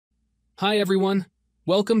Hi everyone,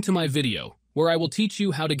 welcome to my video, where I will teach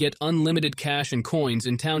you how to get unlimited cash and coins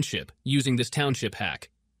in Township using this Township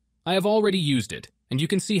hack. I have already used it, and you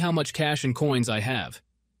can see how much cash and coins I have.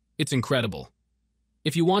 It's incredible.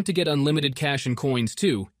 If you want to get unlimited cash and coins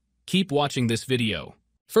too, keep watching this video.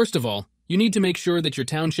 First of all, you need to make sure that your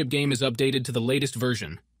Township game is updated to the latest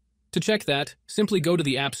version. To check that, simply go to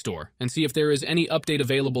the App Store and see if there is any update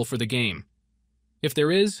available for the game. If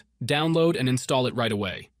there is, download and install it right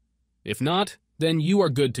away. If not, then you are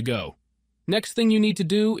good to go. Next thing you need to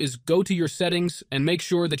do is go to your settings and make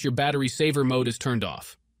sure that your battery saver mode is turned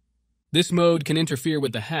off. This mode can interfere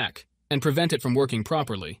with the hack and prevent it from working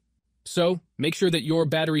properly. So, make sure that your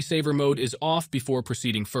battery saver mode is off before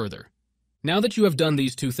proceeding further. Now that you have done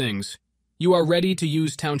these two things, you are ready to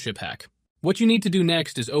use Township Hack. What you need to do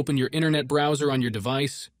next is open your internet browser on your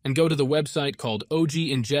device and go to the website called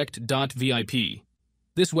oginject.vip.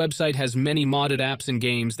 This website has many modded apps and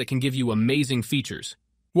games that can give you amazing features.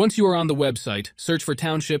 Once you are on the website, search for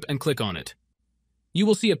Township and click on it. You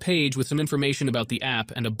will see a page with some information about the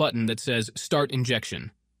app and a button that says Start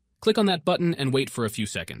Injection. Click on that button and wait for a few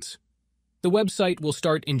seconds. The website will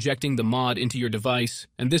start injecting the mod into your device,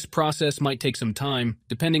 and this process might take some time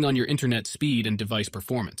depending on your internet speed and device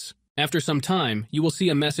performance. After some time, you will see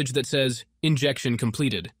a message that says Injection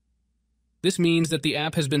Completed. This means that the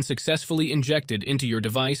app has been successfully injected into your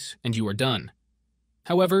device and you are done.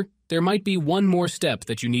 However, there might be one more step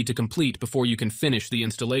that you need to complete before you can finish the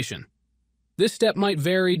installation. This step might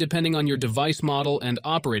vary depending on your device model and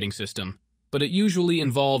operating system, but it usually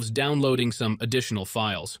involves downloading some additional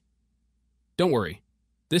files. Don't worry,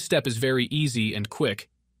 this step is very easy and quick,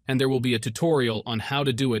 and there will be a tutorial on how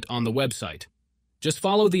to do it on the website. Just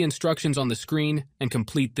follow the instructions on the screen and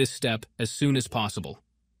complete this step as soon as possible.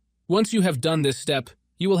 Once you have done this step,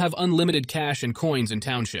 you will have unlimited cash and coins in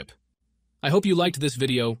Township. I hope you liked this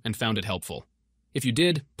video and found it helpful. If you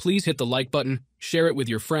did, please hit the like button, share it with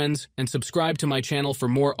your friends, and subscribe to my channel for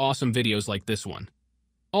more awesome videos like this one.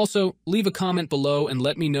 Also, leave a comment below and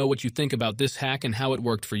let me know what you think about this hack and how it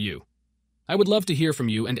worked for you. I would love to hear from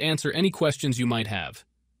you and answer any questions you might have.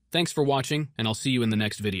 Thanks for watching, and I'll see you in the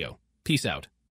next video. Peace out.